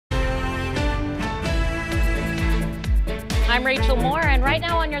I'm Rachel Moore, and right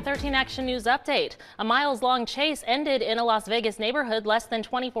now on your 13 Action News update, a miles-long chase ended in a Las Vegas neighborhood less than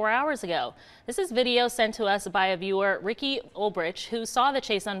 24 hours ago. This is video sent to us by a viewer, Ricky Olbrich, who saw the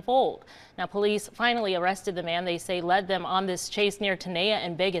chase unfold. Now, police finally arrested the man they say led them on this chase near Tenaya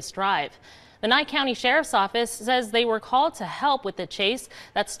and Vegas Drive. The Nye County Sheriff's Office says they were called to help with the chase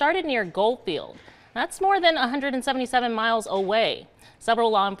that started near Goldfield. That's more than 177 miles away.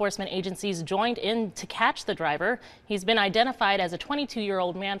 Several law enforcement agencies joined in to catch the driver. He's been identified as a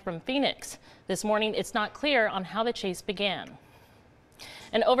 22-year-old man from Phoenix. This morning, it's not clear on how the chase began.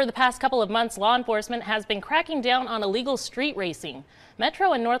 And over the past couple of months, law enforcement has been cracking down on illegal street racing.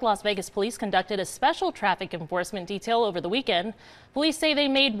 Metro and North Las Vegas police conducted a special traffic enforcement detail over the weekend. Police say they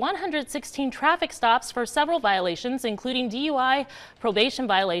made 116 traffic stops for several violations, including DUI, probation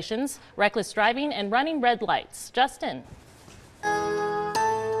violations, reckless driving, and running red lights. Justin.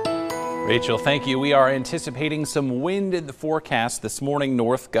 Rachel, thank you. We are anticipating some wind in the forecast this morning.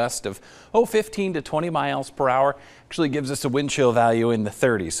 North gust of 15 to 20 miles per hour. Actually gives us a wind chill value in the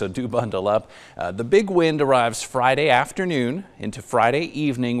 30s, so do bundle up. The big wind arrives Friday afternoon into Friday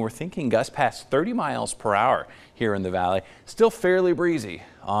evening. We're thinking gusts past 30 miles per hour here in the valley. Still fairly breezy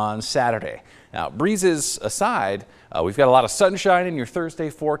on Saturday. Now, breezes aside, we've got a lot of sunshine in your Thursday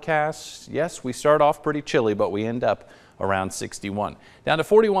forecast. Yes, we start off pretty chilly, but we end up around 61. Down to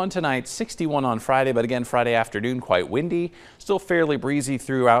 41 tonight, 61 on Friday, but again, Friday afternoon quite windy. Still fairly breezy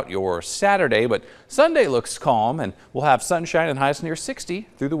throughout your Saturday, but Sunday looks calm and we'll have sunshine and highs near 60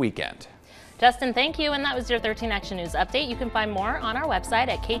 through the weekend. Justin, thank you. And that was your 13 Action News update. You can find more on our website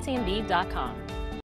at ktnv.com.